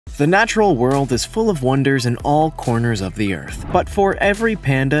The natural world is full of wonders in all corners of the earth, but for every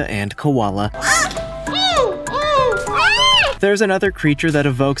panda and koala, there's another creature that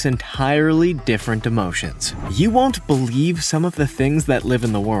evokes entirely different emotions. You won't believe some of the things that live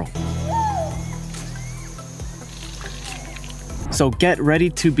in the world. So get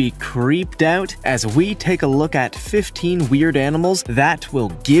ready to be creeped out as we take a look at 15 weird animals that will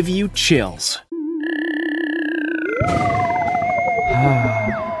give you chills.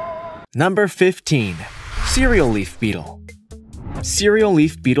 Number 15. Cereal leaf beetle. Cereal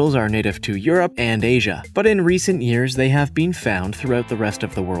leaf beetles are native to Europe and Asia, but in recent years they have been found throughout the rest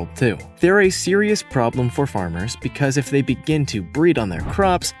of the world too. They're a serious problem for farmers because if they begin to breed on their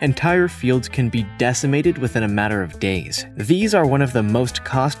crops, entire fields can be decimated within a matter of days. These are one of the most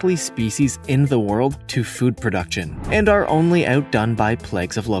costly species in the world to food production, and are only outdone by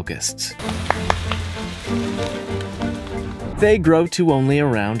plagues of locusts. They grow to only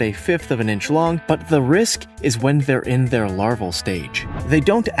around 1/5 of an inch long, but the risk is when they're in their larval stage. They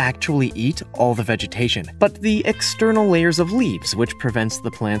don't actually eat all the vegetation, but the external layers of leaves, which prevents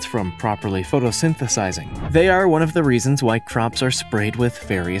the plants from properly photosynthesizing. They are one of the reasons why crops are sprayed with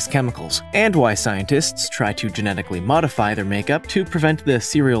various chemicals, and why scientists try to genetically modify their makeup to prevent the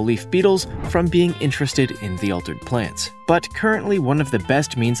cereal leaf beetles from being interested in the altered plants. But currently one of the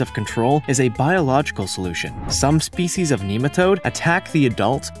best means of control is a biological solution. Some species of nematode attack the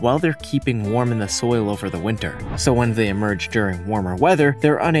adults while they're keeping warm in the soil over the winter. So when they emerge during warmer weather,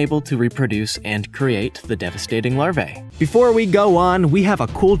 they're unable to reproduce and create the devastating larvae. Before we go on, we have a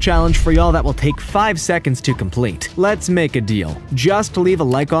cool challenge for y'all that will take 5 seconds to complete. Let's make a deal. Just leave a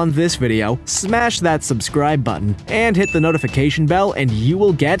like on this video, smash that subscribe button, and hit the notification bell and you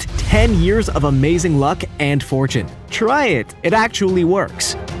will get 10 years of amazing luck and fortune. Try it, it actually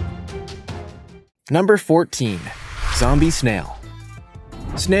works. Number 14. Zombie snail.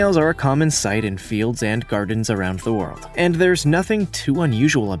 Snails are a common sight in fields and gardens around the world, and there's nothing too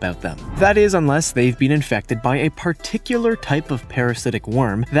unusual about them. That is, unless they've been infected by a particular type of parasitic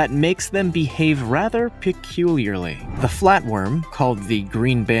worm that makes them behave rather peculiarly. The flatworm, called the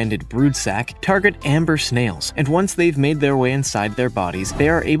green-banded broodsac, target amber snails, and once they've made their way inside their bodies, they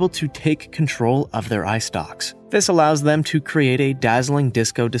are able to take control of their eye stalks. This allows them to create a dazzling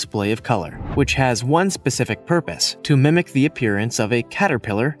disco display of color, which has one specific purpose: to mimic the appearance of a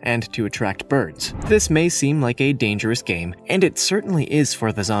caterpillar and to attract birds. This may seem like a dangerous game, and it certainly is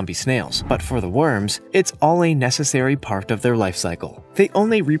for the zombie snails, but for the worms, it's all a necessary part of their life cycle. They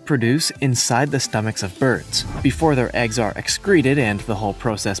only reproduce inside the stomachs of birds, before their eggs are excreted and the whole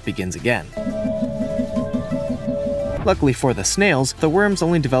process begins again. Luckily for the snails, the worms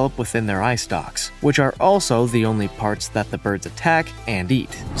only develop within their eye stalks, which are also the only parts that the birds attack and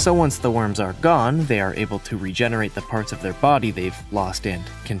eat. So once the worms are gone, they are able to regenerate the parts of their body they've lost and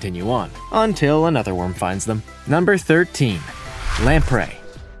continue on, until another worm finds them. Number 13. Lamprey.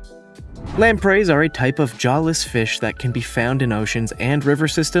 Lampreys are a type of jawless fish that can be found in oceans and river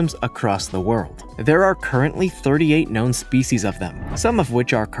systems across the world. There are currently 38 known species of them, some of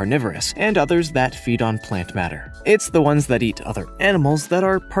which are carnivorous, and others that feed on plant matter. It's the ones that eat other animals that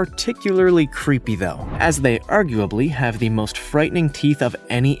are particularly creepy though, as they arguably have the most frightening teeth of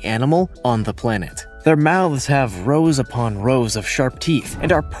any animal on the planet. Their mouths have rows upon rows of sharp teeth,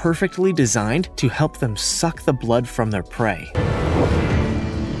 and are perfectly designed to help them suck the blood from their prey.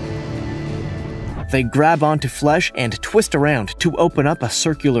 They grab onto flesh and twist around to open up a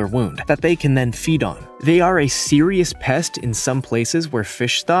circular wound that they can then feed on. They are a serious pest in some places where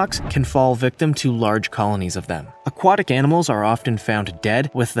fish stocks can fall victim to large colonies of them. Aquatic animals are often found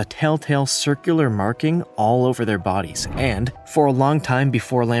dead with the telltale circular marking all over their bodies, and for a long time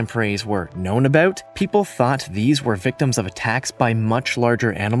before lampreys were known about, people thought these were victims of attacks by much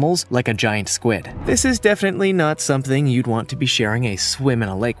larger animals like a giant squid. This is definitely not something you'd want to be sharing a swim in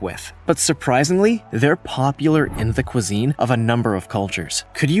a lake with, but surprisingly, they're popular in the cuisine of a number of cultures.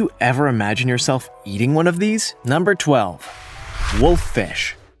 Could you ever imagine yourself eating one of these? Number 12.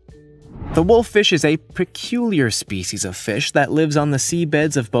 Wolffish. The wolffish is a peculiar species of fish that lives on the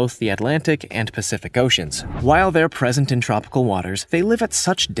seabeds of both the Atlantic and Pacific Oceans. While they're present in tropical waters, they live at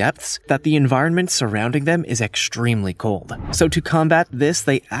such depths that the environment surrounding them is extremely cold. So to combat this,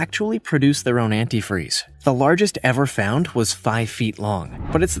 they actually produce their own antifreeze. The largest ever found was 5 feet long,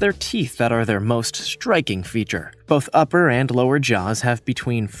 but it's their teeth that are their most striking feature. Both upper and lower jaws have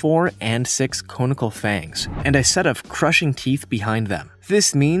between 4 and 6 conical fangs, and a set of crushing teeth behind them.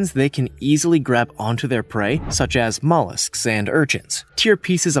 This means they can easily grab onto their prey, such as mollusks and urchins, tear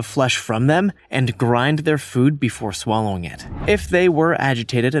pieces of flesh from them, and grind their food before swallowing it. If they were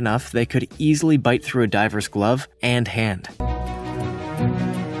agitated enough, they could easily bite through a diver's glove and hand.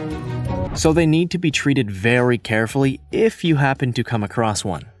 so they need to be treated very carefully if you happen to come across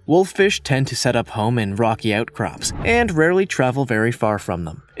one. Wolffish tend to set up home in rocky outcrops and rarely travel very far from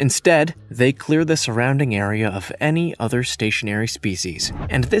them. Instead, they clear the surrounding area of any other stationary species,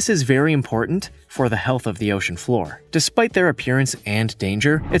 and this is very important for the health of the ocean floor. Despite their appearance and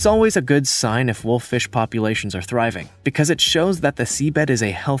danger, it's always a good sign if wolffish populations are thriving, because it shows that the seabed is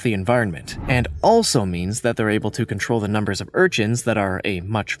a healthy environment, and also means that they're able to control the numbers of urchins that are a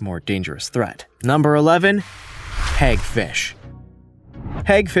much more dangerous threat. Number 11. Hagfish.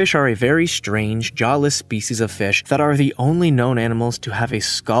 Hagfish are a very strange, jawless species of fish that are the only known animals to have a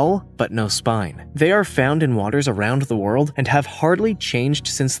skull but no spine. They are found in waters around the world and have hardly changed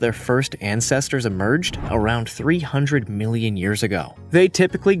since their first ancestors emerged around 300 million years ago. They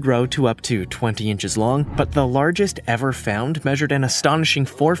typically grow to up to 20 inches long, but the largest ever found measured an astonishing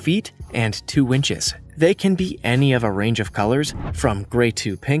 4 feet and 2 inches. They can be any of a range of colors, from gray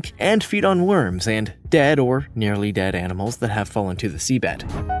to pink, and feed on worms and dead or nearly dead animals that have fallen to the seabed.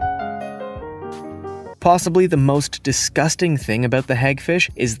 Possibly the most disgusting thing about the hagfish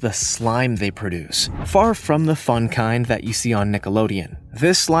is the slime they produce. Far from the fun kind that you see on Nickelodeon.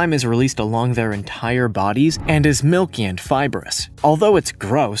 This slime is released along their entire bodies and is milky and fibrous. Although it's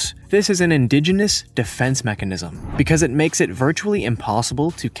gross, this is an indigenous defense mechanism because it makes it virtually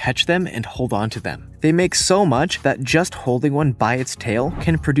impossible to catch them and hold on to them. They make so much that just holding one by its tail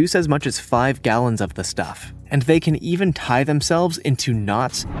can produce as much as 5 gallons of the stuff. And they can even tie themselves into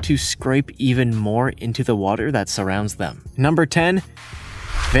knots to scrape even more into the water that surrounds them. Number 10.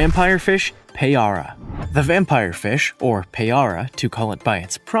 Vampire fish, Payara. The vampire fish, or Payara to call it by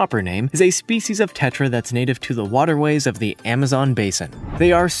its proper name, is a species of tetra that's native to the waterways of the Amazon basin.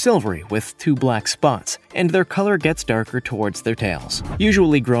 They are silvery with 2 black spots, and their color gets darker towards their tails.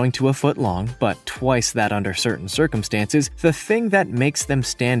 Usually growing to a foot long, but twice that under certain circumstances, the thing that makes them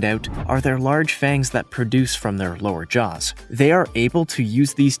stand out are their large fangs that produce from their lower jaws. They are able to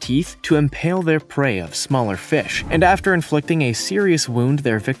use these teeth to impale their prey of smaller fish, and after inflicting a serious wound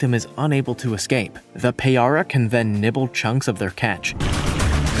their victim is unable to escape. The Payara can then nibble chunks of their catch,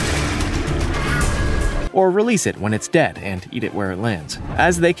 or release it when it's dead and eat it where it lands.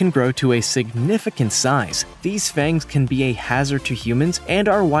 As they can grow to a significant size, these fangs can be a hazard to humans and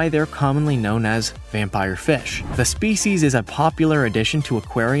are why they're commonly known as vampire fish. The species is a popular addition to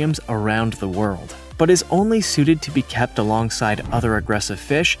aquariums around the world, but is only suited to be kept alongside other aggressive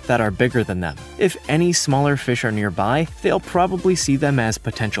fish that are bigger than them. If any smaller fish are nearby, they'll probably see them as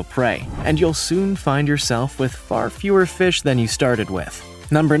potential prey, and you'll soon find yourself with far fewer fish than you started with.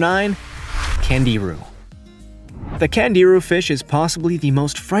 Number 9. Candiru. The candiru fish is possibly the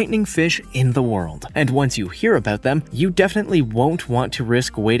most frightening fish in the world, and once you hear about them, you definitely won't want to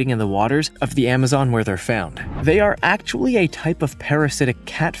risk wading in the waters of the Amazon where they're found. They are actually a type of parasitic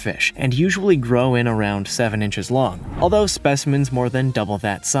catfish and usually grow in around 7 inches long, although specimens more than double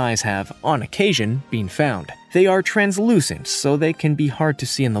that size have, on occasion, been found. They are translucent, so they can be hard to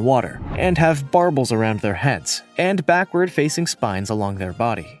see in the water, and have barbels around their heads, and backward-facing spines along their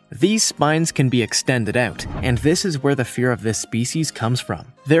body. These spines can be extended out, and this is where the fear of this species comes from.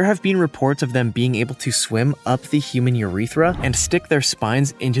 There have been reports of them being able to swim up the human urethra and stick their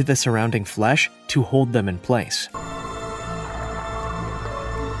spines into the surrounding flesh to hold them in place.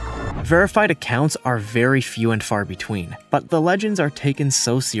 Verified accounts are very few and far between, but the legends are taken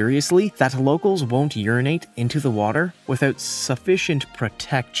so seriously that locals won't urinate into the water without sufficient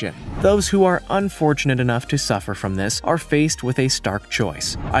protection. Those who are unfortunate enough to suffer from this are faced with a stark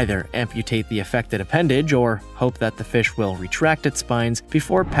choice: either amputate the affected appendage or hope that the fish will retract its spines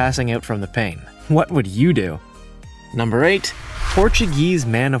before passing out from the pain. What would you do? Number 8. Portuguese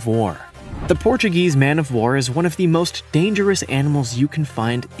man-of-war. The Portuguese man-of-war is one of the most dangerous animals you can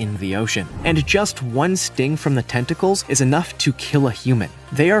find in the ocean, and just one sting from the tentacles is enough to kill a human.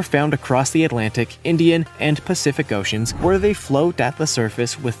 They are found across the Atlantic, Indian, and Pacific Oceans, where they float at the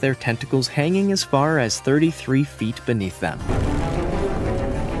surface with their tentacles hanging as far as 33 feet beneath them.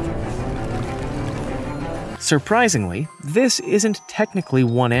 Surprisingly, this isn't technically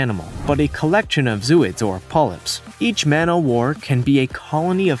one animal, but a collection of zooids or polyps. Each man-o-war can be a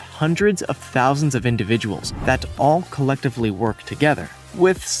colony of hundreds of thousands of individuals that all collectively work together,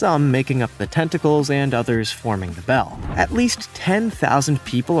 with some making up the tentacles and others forming the bell. At least 10,000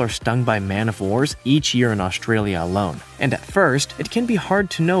 people are stung by man-of-wars each year in Australia alone, and at first, it can be hard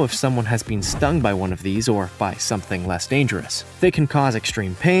to know if someone has been stung by one of these or by something less dangerous. They can cause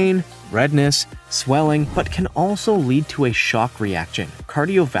extreme pain, redness, swelling, but can also lead to a shock reaction,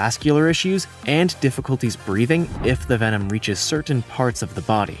 cardiovascular issues, and difficulties breathing if the venom reaches certain parts of the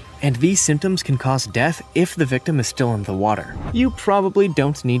body. and these symptoms can cause death if the victim is still in the water. You probably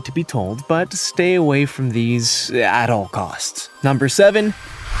don't need to be told, but stay away from these at all costs. Number 7.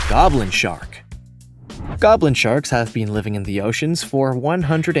 Goblin shark. Goblin sharks have been living in the oceans for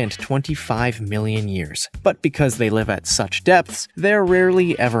 125 million years, but because they live at such depths, they're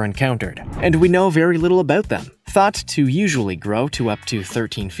rarely ever encountered, and we know very little about them. Thought to usually grow to up to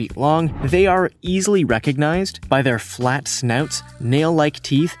 13 feet long, they are easily recognized by their flat snouts, nail-like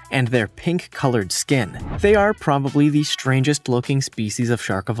teeth, and their pink-colored skin. They are probably the strangest-looking species of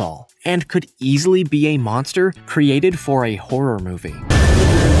shark of all, and could easily be a monster created for a horror movie.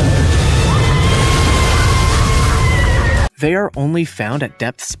 They are only found at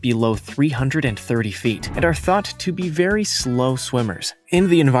depths below 330 feet and are thought to be very slow swimmers. In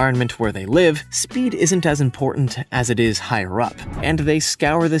the environment where they live, speed isn't as important as it is higher up, and they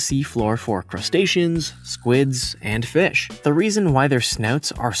scour the seafloor for crustaceans, squids, and fish. The reason why their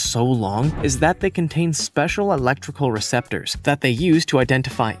snouts are so long is that they contain special electrical receptors that they use to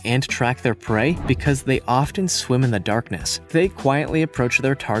identify and track their prey because they often swim in the darkness. They quietly approach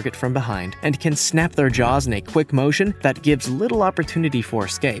their target from behind and can snap their jaws in a quick motion that gives little opportunity for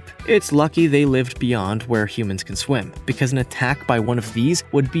escape. It's lucky they lived beyond where humans can swim, because an attack by one of these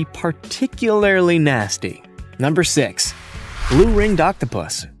would be particularly nasty. Number 6. Blue-ringed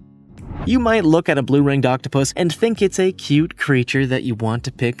octopus. You might look at a blue-ringed octopus and think it's a cute creature that you want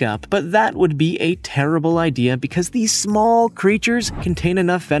to pick up, but that would be a terrible idea because these small creatures contain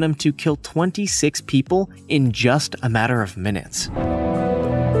enough venom to kill 26 people in just a matter of minutes.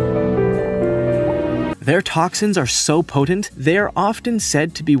 Their toxins are so potent, they are often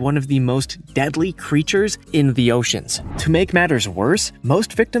said to be one of the most deadly creatures in the oceans. To make matters worse,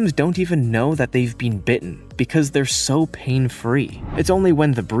 most victims don't even know that they've been bitten because they're so pain-free. It's only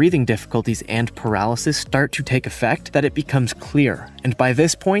when the breathing difficulties and paralysis start to take effect that it becomes clear, and by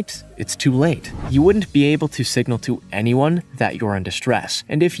this point, it's too late. You wouldn't be able to signal to anyone that you're in distress,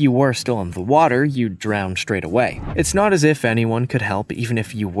 and if you were still in the water, you'd drown straight away. It's not as if anyone could help even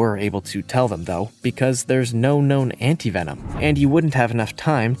if you were able to tell them though, because there's no known antivenom, and you wouldn't have enough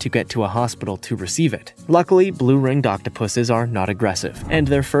time to get to a hospital to receive it. Luckily, blue-ringed octopuses are not aggressive, and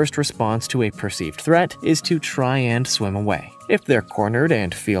their first response to a perceived threat is to try and swim away. If they're cornered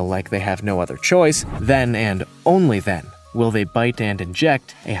and feel like they have no other choice, then and only then will they bite and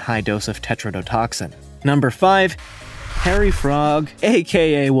inject a high dose of tetrodotoxin. Number 5. Hairy frog,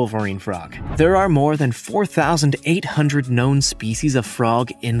 aka Wolverine frog. There are more than 4,800 known species of frog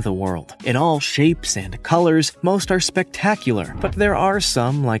in the world. In all shapes and colors, most are spectacular, but there are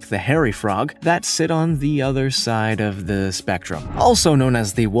some, like the hairy frog, that sit on the other side of the spectrum. Also known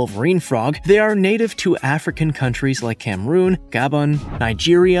as the Wolverine frog, they are native to African countries like Cameroon, Gabon,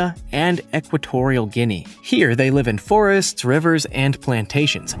 Nigeria, and Equatorial Guinea. Here they live in forests, rivers, and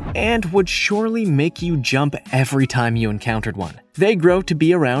plantations, and would surely make you jump every time you encountered one. They grow to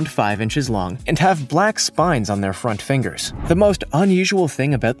be around 5 inches long and have black spines on their front fingers. The most unusual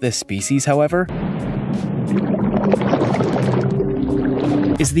thing about this species, however,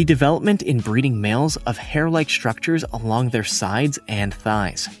 is the development in breeding males of hair-like structures along their sides and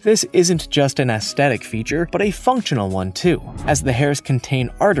thighs. This isn't just an aesthetic feature, but a functional one too, as the hairs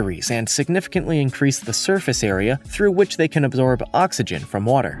contain arteries and significantly increase the surface area through which they can absorb oxygen from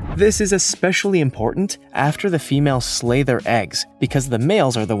water. This is especially important after the females slay their eggs, because the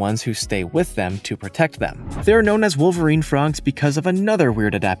males are the ones who stay with them to protect them. They're known as Wolverine frogs because of another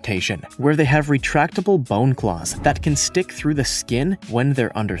weird adaptation, where they have retractable bone claws that can stick through the skin when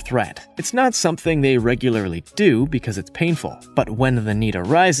they're under threat. It's not something they regularly do because it's painful, but when the need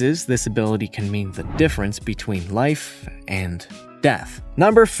arises, this ability can mean the difference between life and death.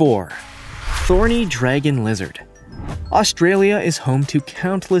 Number 4. Thorny dragon lizard. Australia is home to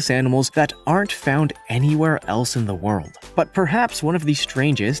countless animals that aren't found anywhere else in the world. But perhaps one of the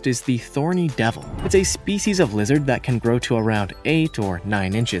strangest is the thorny devil. It's a species of lizard that can grow to around 8 or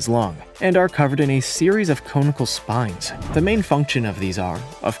 9 inches long, and are covered in a series of conical spines. The main function of these are,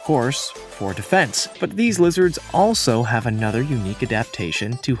 of course, for defense, but these lizards also have another unique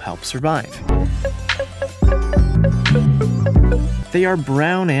adaptation to help survive. They are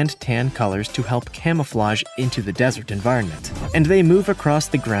brown and tan colors to help camouflage into the desert environment, and they move across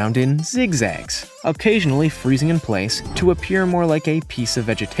the ground in zigzags, occasionally freezing in place to appear more like a piece of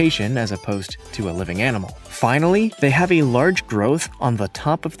vegetation as opposed to a living animal. Finally, they have a large growth on the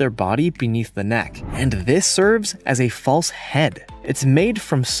top of their body beneath the neck, and this serves as a false head. It's made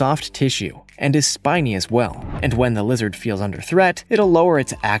from soft tissue, and is spiny as well. And when the lizard feels under threat, it'll lower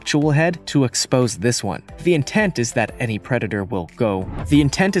its actual head to expose this one. The intent is that any predator will go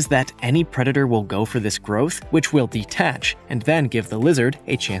for this growth, which will detach and then give the lizard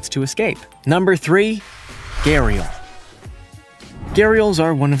a chance to escape. Number 3. Gharial. Gharials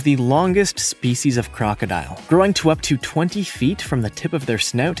are one of the longest species of crocodile, growing to up to 20 feet from the tip of their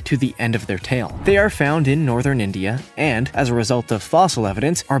snout to the end of their tail. They are found in northern India and, as a result of fossil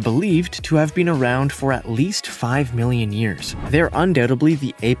evidence, are believed to have been around for at least 5 million years. They're undoubtedly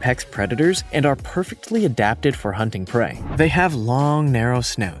the apex predators and are perfectly adapted for hunting prey. They have long, narrow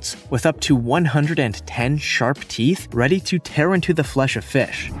snouts, with up to 110 sharp teeth ready to tear into the flesh of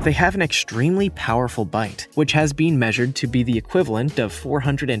fish. They have an extremely powerful bite, which has been measured to be the equivalent of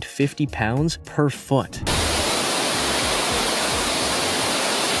 450 pounds per foot.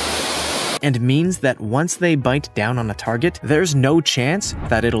 And means that once they bite down on a target, there's no chance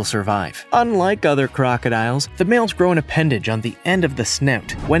that it'll survive. Unlike other crocodiles, the males grow an appendage on the end of the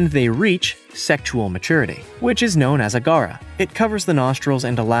snout when they reach sexual maturity, which is known as a gara. It covers the nostrils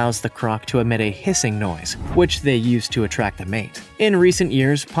and allows the croc to emit a hissing noise, which they use to attract a mate. In recent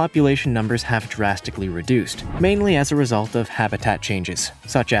years, population numbers have drastically reduced, mainly as a result of habitat changes,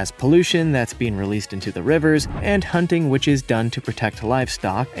 such as pollution that's being released into the rivers and hunting which is done to protect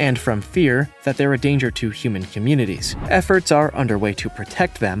livestock and from fear that they're a danger to human communities. Efforts are underway to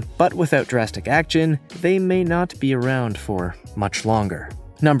protect them, but without drastic action, they may not be around for much longer.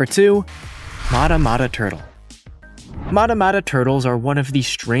 Number 2. Mata Mata turtle. Mata Mata turtles are one of the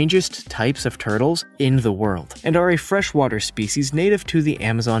strangest types of turtles in the world and are a freshwater species native to the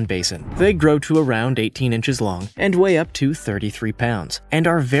Amazon basin. They grow to around 18 inches long and weigh up to 33 pounds and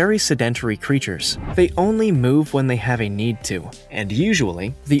are very sedentary creatures. They only move when they have a need to, and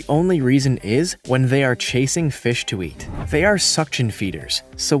usually the only reason is when they are chasing fish to eat. They are suction feeders,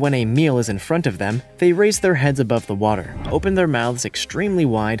 so when a meal is in front of them, they raise their heads above the water, open their mouths extremely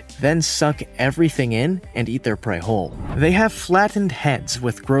wide, then suck everything in and eat their prey whole. They have flattened heads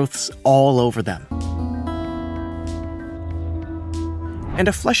with growths all over them, and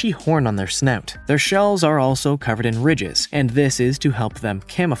a fleshy horn on their snout. Their shells are also covered in ridges, and this is to help them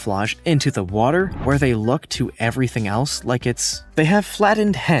camouflage into the water where they look to everything else like it's... They have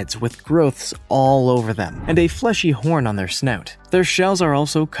flattened heads with growths all over them, and a fleshy horn on their snout. Their shells are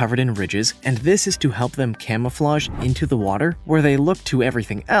also covered in ridges, and this is to help them camouflage into the water where they look to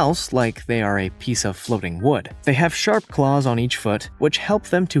everything else like they are a piece of floating wood. They have sharp claws on each foot, which help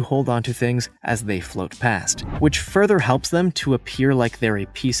them to hold onto things as they float past, which further helps them to appear like they're a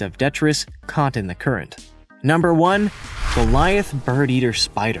piece of detritus caught in the current. Number 1. Goliath bird-eater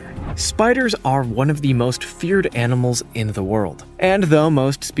spider. Spiders are one of the most feared animals in the world. And though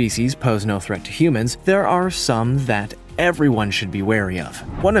most species pose no threat to humans, there are some that everyone should be wary of.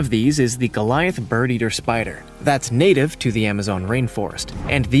 One of these is the Goliath bird-eater spider that's native to the Amazon rainforest.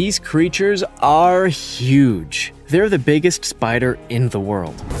 And these creatures are huge. They're the biggest spider in the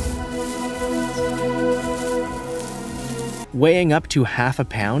world, weighing up to half a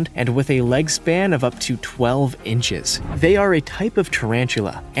pound and with a leg span of up to 12 inches. They are a type of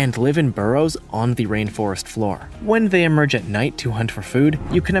tarantula and live in burrows on the rainforest floor. When they emerge at night to hunt for food,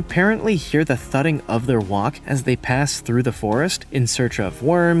 you can apparently hear the thudding of their walk as they pass through the forest in search of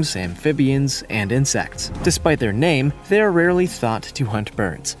worms, amphibians, and insects. Despite their name, they are rarely thought to hunt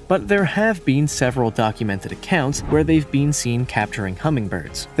birds, but there have been several documented accounts where they've been seen capturing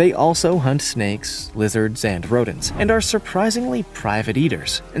hummingbirds. They also hunt snakes, lizards, and rodents, and are surprisingly private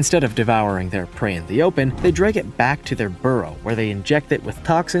eaters. Instead of devouring their prey in the open, they drag it back to their burrow where they inject it with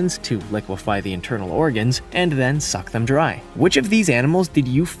toxins to liquefy the internal organs and then suck them dry. Which of these animals did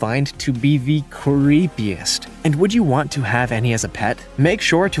you find to be the creepiest? And would you want to have any as a pet? Make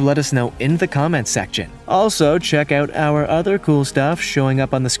sure to let us know in the comments section. Also, check out our other cool stuff showing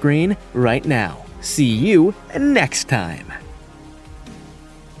up on the screen right now. See you next time!